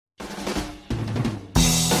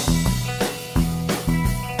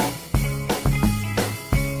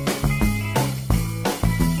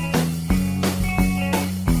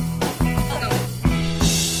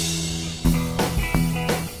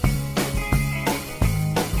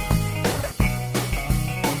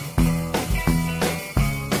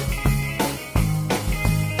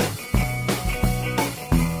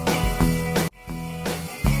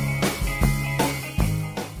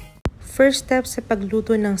First step sa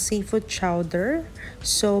pagluto ng seafood chowder,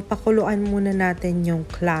 so pakuluan muna natin yung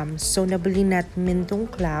clams. So nabili natin mintong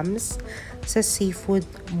clams sa seafood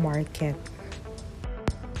market.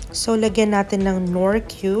 So lagyan natin ng Knorr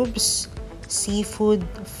cubes, seafood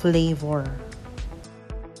flavor.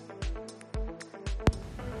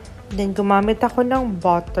 Then gumamit ako ng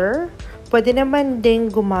butter. Pwede naman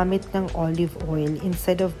din gumamit ng olive oil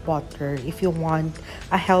instead of butter if you want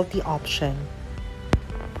a healthy option.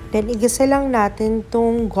 Then igisa lang natin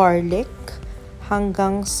tong garlic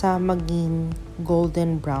hanggang sa maging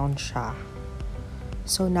golden brown siya.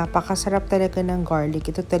 So napakasarap talaga ng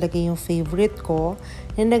garlic. Ito talaga yung favorite ko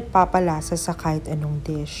na nagpapalasa sa kahit anong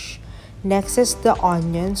dish. Next is the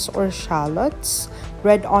onions or shallots.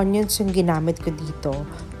 Red onions yung ginamit ko dito.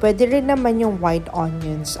 Pwede rin naman yung white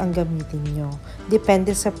onions ang gamitin nyo.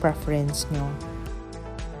 Depende sa preference nyo.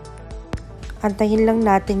 Antayin lang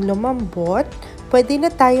nating lumambot. Pwede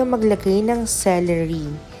na tayo maglagay ng celery.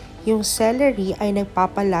 Yung celery ay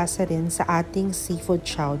nagpapalasa rin sa ating seafood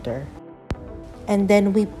chowder. And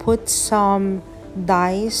then we put some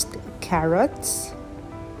diced carrots.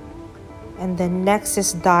 And then next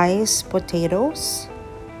is diced potatoes.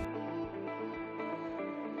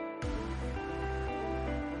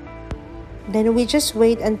 Then we just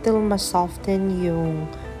wait until ma-soften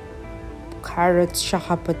yung carrots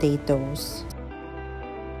tsaka potatoes.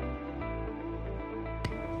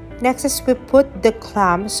 Next is we put the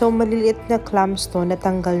clams. So maliliit na clams to,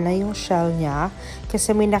 natanggal na yung shell niya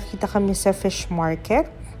kasi may nakita kami sa fish market.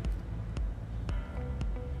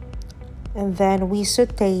 And then we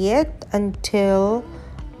saute it until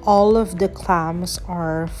all of the clams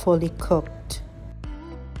are fully cooked.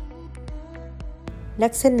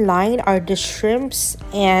 Next in line are the shrimps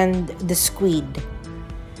and the squid.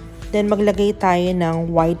 Then maglagay tayo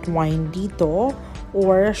ng white wine dito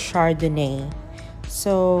or Chardonnay.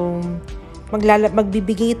 So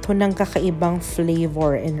magbibigay ito ng kakaibang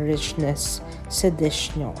flavor and richness sa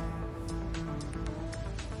dish nyo.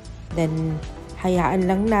 Then hayaan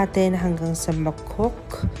lang natin hanggang sa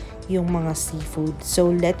mag-cook yung mga seafood. So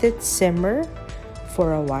let it simmer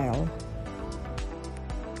for a while.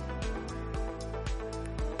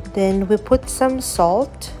 Then we put some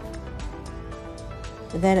salt.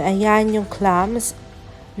 Then ayan yung clams.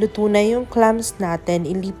 Luto na yung clams natin.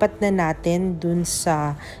 Ilipat na natin dun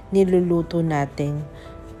sa niluluto nating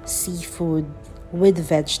seafood with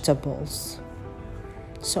vegetables.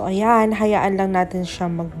 So ayan, hayaan lang natin siya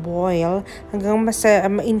mag-boil hanggang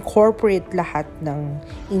ma-incorporate lahat ng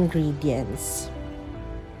ingredients.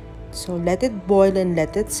 So let it boil and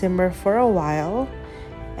let it simmer for a while.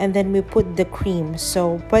 And then we put the cream.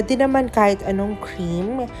 So, pwede naman kahit anong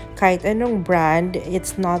cream, kahit anong brand.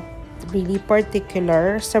 It's not really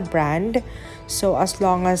particular sa brand. So, as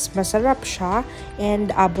long as masarap siya and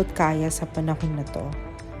abot kaya sa panahon na to.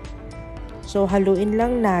 So, haluin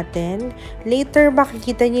lang natin. Later,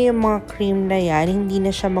 makikita niyo yung mga cream na yan. Hindi na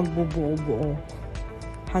siya magbubuo-buo.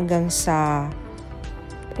 Hanggang sa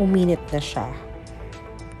uminit na siya.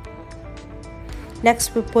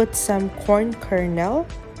 Next, we put some corn kernel.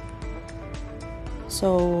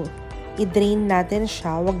 So, i-drain natin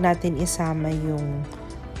siya. Huwag natin isama yung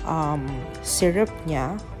syrup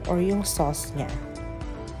niya or yung sauce niya.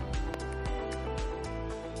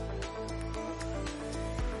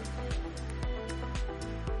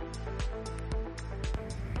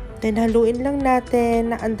 Then, haluin lang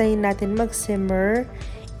natin. Antayin natin mag-simmer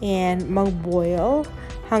and mag-boil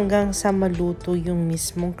hanggang sa maluto yung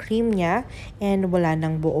mismong cream niya and wala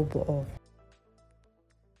nang buo-buo.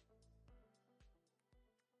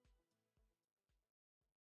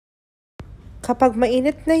 Kapag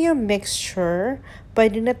mainit na yung mixture,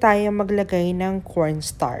 pwede na tayo maglagay ng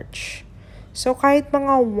cornstarch. So, kahit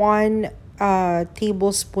mga 1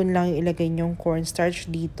 tablespoon lang ilagay yung cornstarch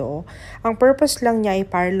dito. Ang purpose lang niya ay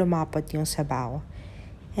para lumapot yung sabaw.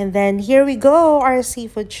 And then, here we go, our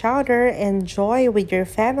seafood chowder. Enjoy with your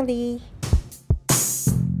family!